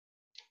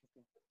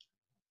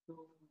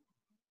So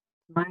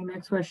my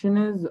next question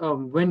is,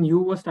 when you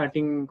were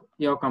starting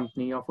your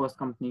company, your first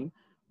company,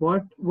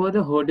 what were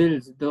the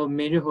hurdles, the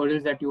major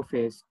hurdles that you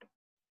faced?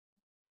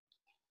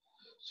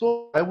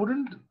 So I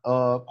wouldn't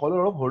call a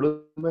lot of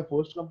hurdles in my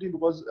first company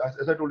because,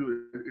 as I told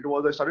you, it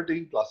was I started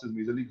taking classes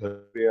majorly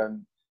घर पे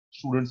and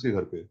students के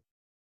घर पे.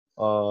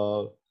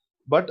 Uh,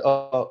 but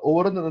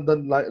over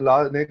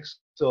the next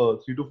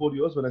 3 to 4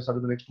 years, when I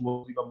started the next 2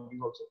 or 3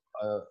 companies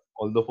also,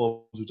 all the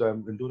firms which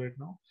I'm into right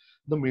now,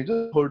 the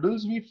major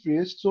hurdles we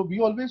faced. So we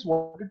always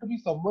wanted to be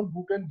someone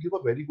who can give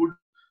a very good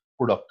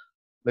product.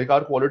 Like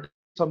our quality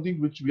is something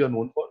which we are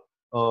known for.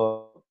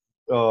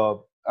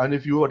 And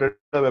if you attend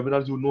the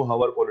webinars, you know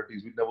how our quality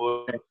is. We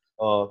never Right.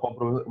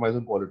 compromise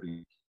on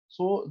quality.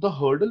 So the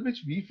hurdle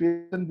which we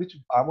face and which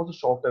I'm also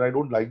shocked and I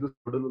don't like this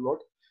hurdle a lot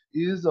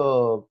is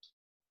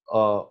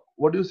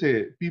what do you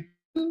say?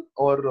 People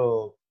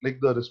or like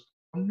the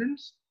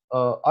respondents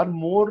are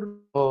more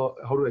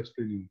how do I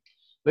explain you?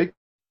 Like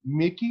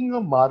making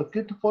a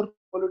market for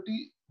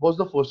quality was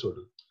the first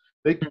hurdle.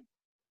 Like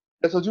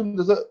let's assume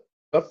there's a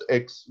product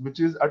X which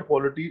is at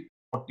quality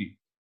 40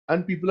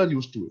 and people are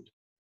used to it.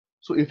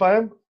 So if I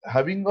am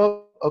having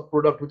a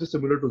product which is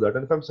similar to that,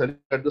 and if I'm selling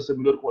at the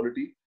similar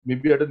quality,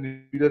 maybe at an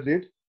inferior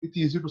rate, it's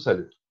easy to sell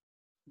it.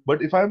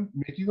 But if I'm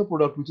making a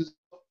product which is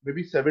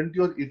maybe 70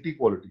 or 80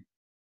 quality,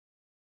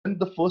 then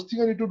the first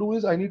thing I need to do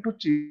is I need to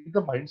change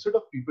the mindset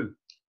of people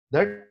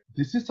that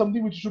this is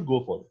something which you should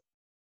go for.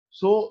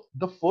 So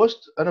the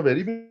first and a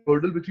very big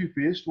hurdle which we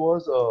faced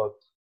was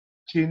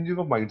changing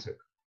of mindset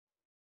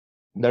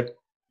that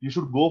you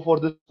should go for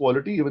this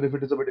quality even if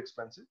it is a bit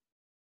expensive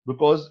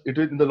because it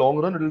will in the long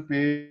run it will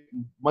pay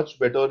much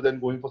better than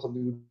going for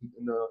something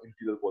in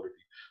inferior quality.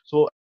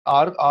 So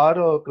our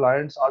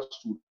clients are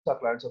students, our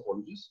clients are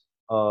colleges,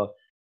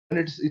 and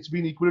it's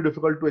been equally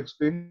difficult to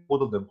explain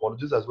both of them,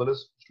 colleges as well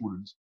as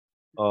students.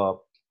 Uh,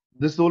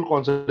 this whole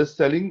concept is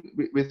selling,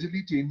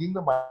 basically changing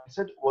the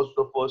mindset was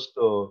the first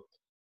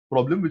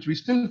problem which we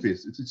still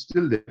face. It's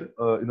still there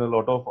in a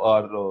lot of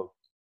our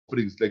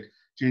offerings. Like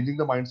changing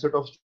the mindset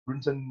of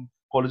students and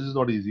colleges is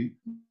not easy.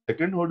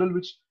 Second hurdle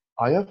which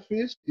I have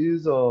faced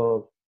is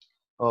also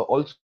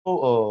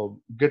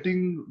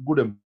getting good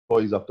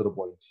employees after a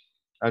point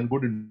and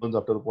good interns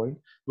after a point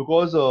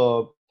because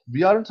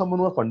we aren't someone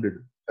who are funded.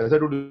 As I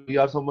told you, we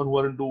are someone who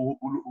are into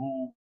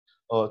who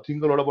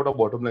think a lot about our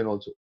bottom line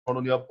also, not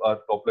only our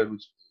top line,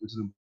 which is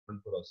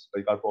important for us.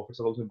 Like our profits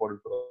are also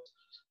important for us,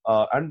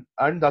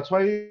 and that's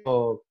why.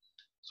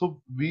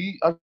 So we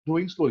are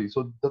doing slowly.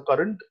 So the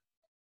current,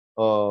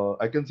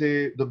 I can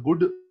say, the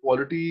good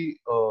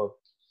quality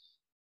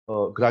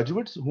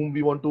graduates whom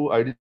we want to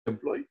ideally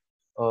employ,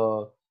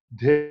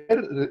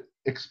 their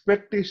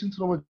expectations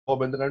from a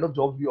job and the kind of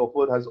jobs we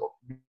offer has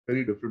been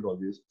very different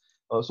always.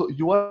 So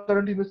you are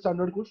currently in the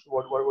standard course.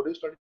 What are you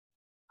studying?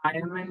 I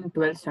am in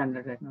 12th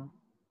standard right now.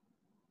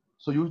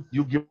 So you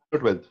give your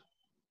 12th.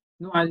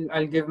 No,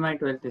 I'll give my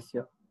 12th this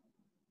year.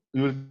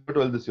 You will give your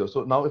 12th this year.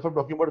 So now if I'm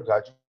talking about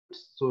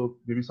graduates, so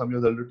maybe some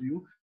years older to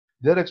you,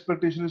 their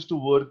expectation is to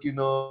work in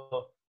a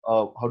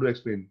how do I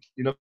explain,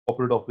 in a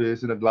corporate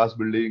office, in a glass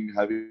building,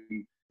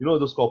 having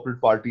those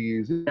corporate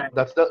parties. Right.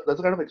 That's the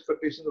kind of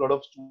expectation a lot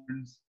of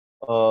students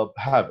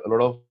have, a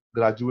lot of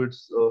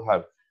graduates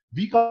have.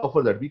 We can't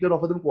offer that. We can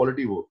offer them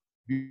quality work.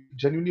 We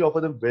genuinely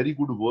offer them very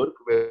good work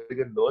where they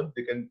can learn,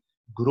 they can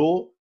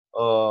grow.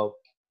 Uh,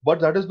 but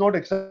that is not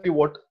exactly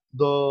what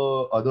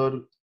the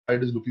other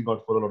side is looking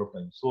out for a lot of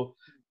times. So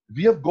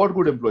we have got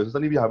good employees.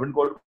 Suddenly we haven't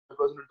got good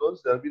employees and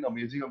interns. There have been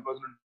amazing employees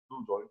and interns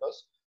who joined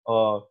us.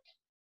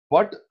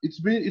 But it's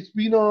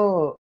been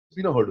a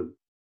hurdle.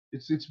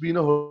 It's been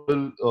a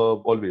hurdle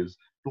always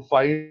to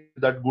find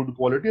that good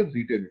quality and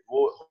retain it.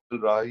 वो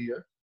hurdle रहा ही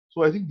है.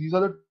 So I think these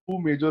are the two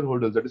major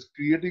hurdles. That is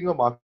creating a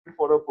market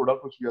for a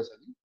product which we are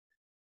selling,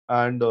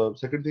 and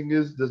second thing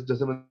is this.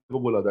 जैसे मैंने को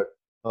बोला that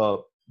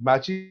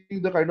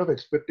matching the kind of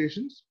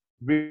expectations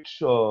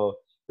which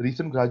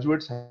recent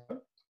graduates have.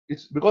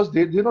 It's because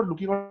they're not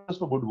looking out just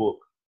for good work.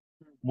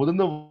 More than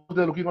the work,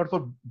 they're looking out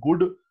for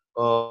good.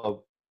 Uh,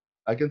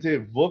 I can say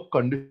work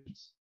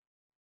conditions.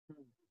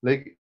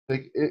 Like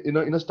in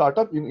a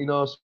startup in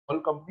a small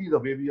company the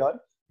way we are,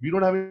 we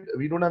don't have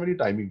any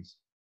timings.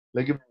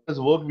 Like if there's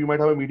work, we might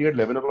have a meeting at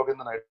 11 o'clock in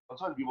the night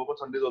also, and we work on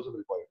Sundays also if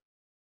required.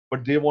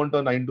 But they want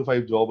a 9 to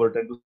 5 job or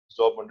 10 to 6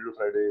 job Monday to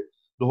Friday.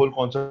 The whole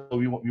concept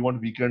we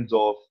want weekends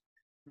off.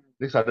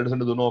 Like Saturday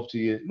Sunday dono off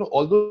चाहिए.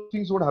 All those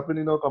things would happen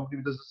in a company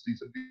which has just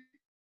recently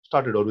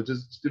started or which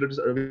is still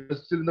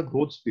in the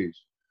growth stage.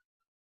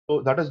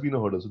 So that has been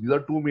a hurdle. So these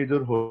are two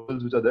major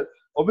hurdles which are there.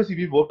 Obviously,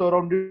 we've worked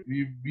around it.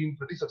 We've been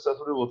pretty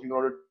successful in working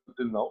around it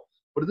till now.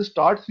 But at the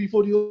start 3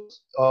 4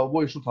 years,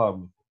 वो issue था हम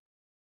लोग.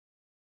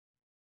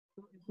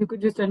 So if you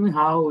could just tell me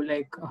how,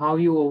 like, how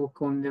you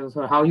overcome this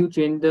or how you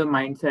change the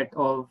mindset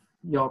of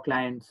your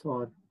clients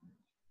or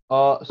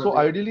So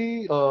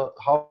ideally,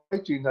 how I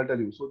change, I'll tell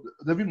you. So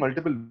there'll be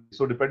multiple ways.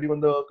 So depending on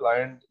the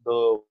client,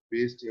 the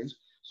ways change.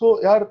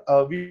 So yeah,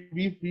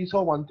 we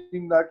saw one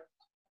thing that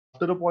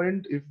after a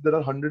point, if there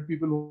are 100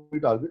 people who we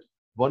target,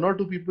 one or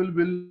two people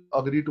will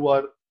agree to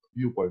our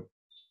viewpoint.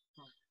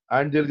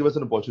 and they'll give us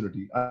an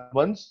opportunity. And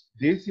once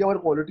they see our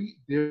quality,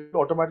 they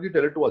will automatically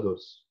tell it to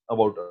others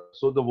about us.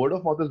 So the word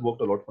of mouth has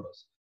worked a lot for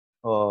us.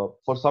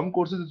 For some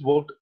courses, it's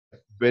worked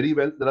very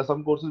well. There are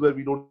some courses where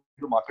we don't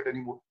need to market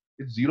anymore.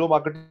 It's zero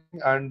marketing,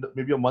 and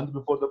maybe a month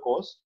before the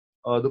course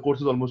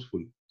is almost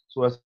full.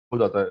 So ऐसा हो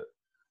जाता है.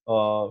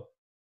 Uh,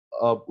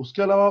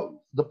 उसके अलावा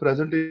the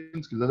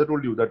presentation skills, as I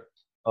told you that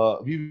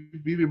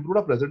we've improved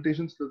our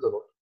presentation skills a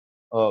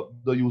lot.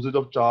 The usage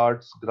of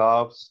charts,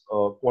 graphs,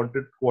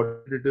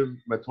 quantitative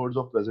methods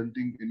of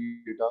presenting any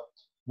data,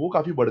 वो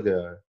काफी बढ़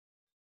गया है.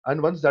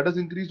 And once that has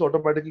increased,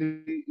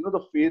 automatically,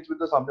 the faith with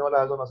the सामने वाला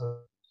has on us.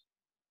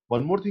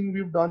 One more thing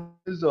we've done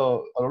is a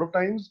lot of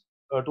times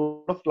to a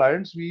lot of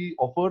clients we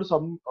offer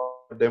some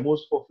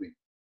demos for free.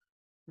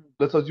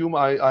 Let's assume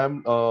I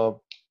am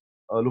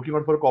looking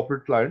out for a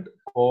corporate client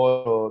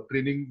for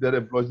training their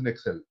employees in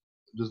Excel.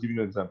 Just giving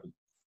you an example.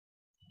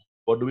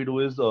 What do?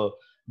 Is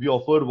we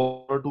offer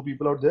one or two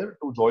people out there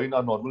to join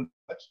our normal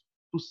batch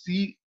to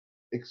see,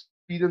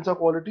 experience our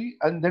quality,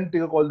 and then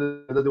take a call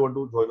whether they want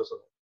to join us or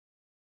not.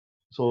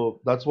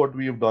 So that's what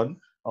we have done.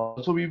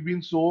 So we've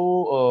been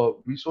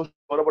so sure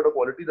about our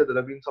quality that there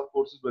have been some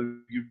courses where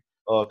we give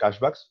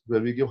cashbacks,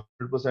 where we give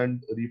 100%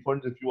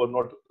 refunds if you are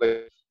not,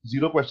 like,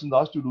 zero questions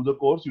asked. You do the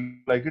course, you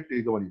like it,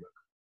 take the money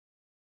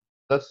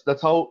back.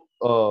 That's how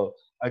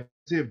I can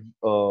say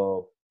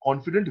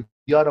confident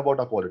we are about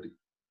our quality.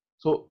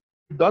 So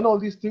we've done all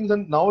these things,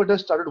 and now it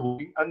has started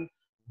working. And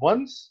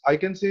once I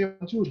can say,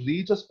 once you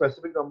reach a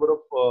specific number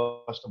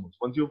of customers,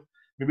 once you've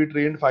maybe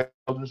trained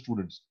 5,000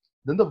 students,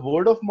 then the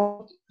word of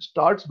mouth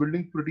starts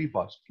building pretty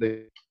fast.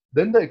 Like,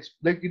 then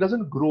it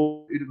doesn't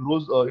grow, it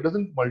grows, it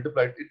doesn't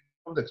multiply, it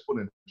becomes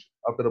exponential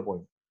after a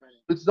point.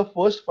 It's the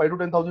first 5 to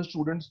 10,000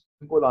 students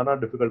को लाना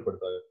difficult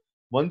पड़ता है.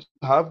 Once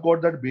you have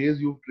got that base,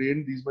 you've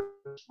trained these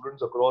many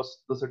students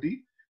across the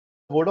city,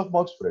 word of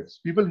mouth spreads.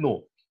 People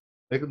know.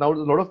 Like now, a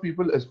lot of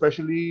people,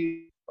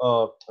 especially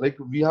like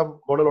we have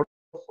got a lot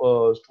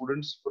of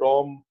students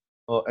from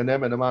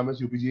NM,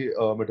 NMIMS,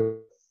 UPG, Metal.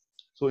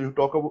 So you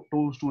talk about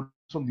to students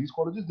from these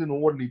colleges, they know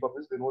what LeapUp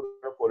is, they know the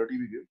kind of quality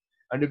we give,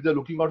 and if they're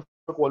looking out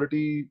for a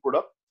quality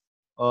product,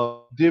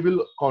 they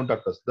will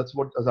contact us. That's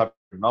what has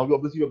happened. Now, we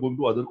are going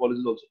to other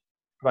colleges also,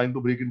 trying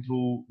to break in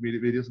through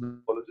various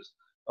colleges.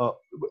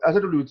 As I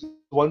told you, it's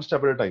one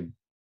step at a time.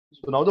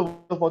 So now the word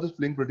of mouth is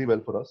playing pretty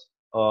well for us.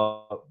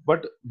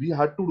 But we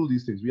had to do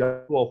these things. We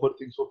had to offer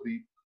things for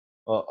free.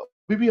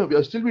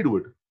 Still we do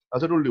it.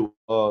 As I told you,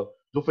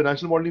 the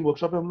financial modeling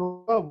workshop,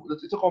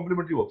 it's a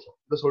complimentary workshop.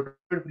 The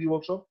certified free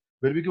workshop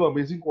where we give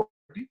amazing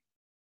quality.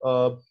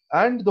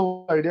 And the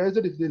whole idea is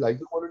that if they like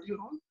the quality or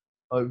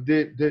all,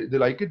 they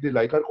like it, they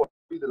like our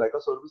quality, they like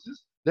our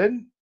services,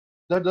 then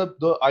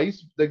the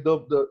ice, like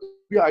the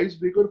be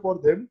icebreaker for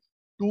them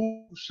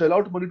to shell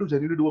out money to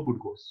genuinely do a good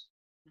course.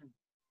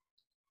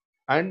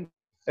 And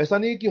ऐसा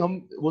नहीं है कि हम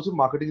वो सिर्फ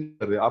marketing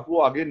कर रहे हैं, आप वो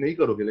आगे नहीं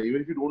करोगे. Like,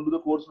 even if you don't do the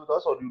course with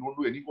us or you don't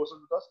do any courses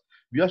with us,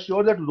 we are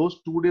sure that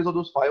those 2 days or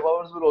those 5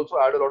 hours will also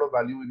add a lot of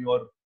value in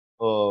your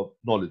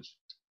knowledge.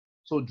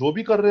 So जो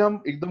भी कर रहे हैं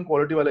हम एकदम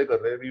quality वाला ही कर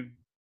रहे हैं. We've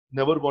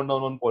never gone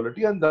down on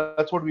quality, and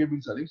that's what we have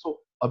been selling. So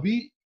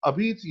abhi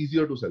it's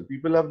easier to sell.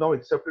 People have now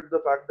accepted the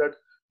fact that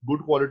good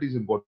quality is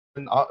important.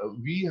 And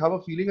we have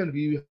a feeling, and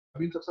we have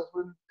been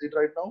successful in it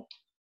right now,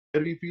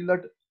 where we feel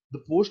that the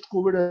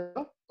post-COVID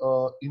era,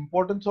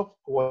 importance of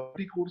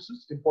quality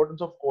courses,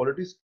 importance of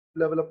quality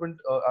skill development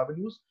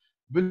avenues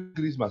will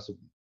increase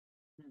massively.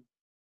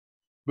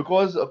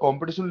 Because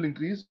competition will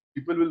increase,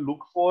 people will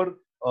look for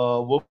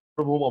work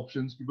from home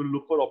options. People will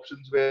look for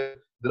options where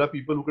there are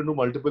people who can do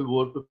multiple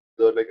work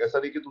together. Like ऐसा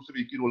नहीं कि तू सिर्फ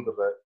एक ही role कर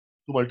रहा है,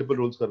 तू multiple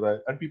roles कर रहा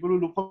है. And people will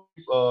look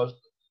for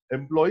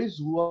employees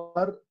who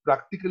are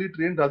practically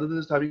trained rather than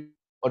just having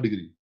a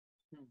degree.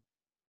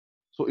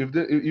 So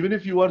even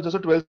if you are just a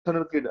 12th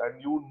standard kid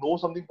and you know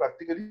something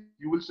practically,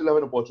 you will still have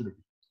an opportunity.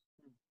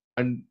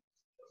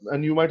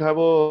 And you might have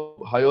a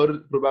higher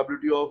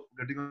probability of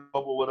getting a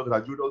job over a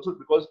graduate also,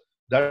 because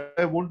that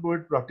guy won't know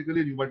it practically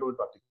and you might know it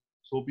practically.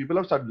 So people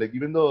have started, like,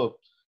 even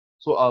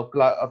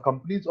our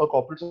companies or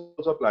corporates are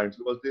also clients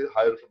because they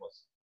hire from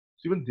us.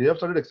 So even they have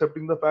started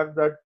accepting the fact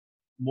that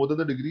more than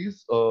the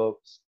degrees,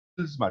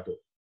 skills matter.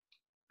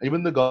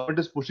 Even the government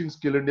is pushing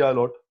Skill India a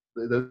lot.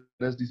 There's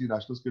NSDC,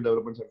 National Skill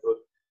Development Center.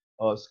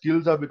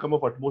 Skills have become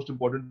of utmost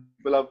importance.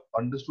 People have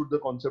understood the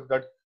concept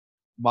that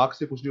marks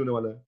से कुछ नहीं होने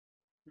वाला है.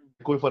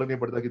 कोई फर्क नहीं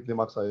पड़ता कितने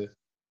मार्क्स आए.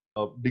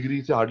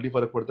 Degree से hardly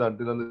फर्क पड़ता है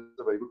until it's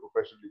a very good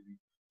professional degree.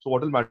 So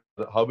what will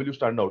matter? How will you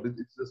stand out?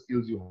 It's the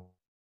skills you have.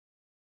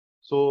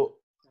 So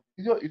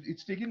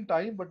it's taking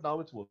time, but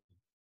now it's working.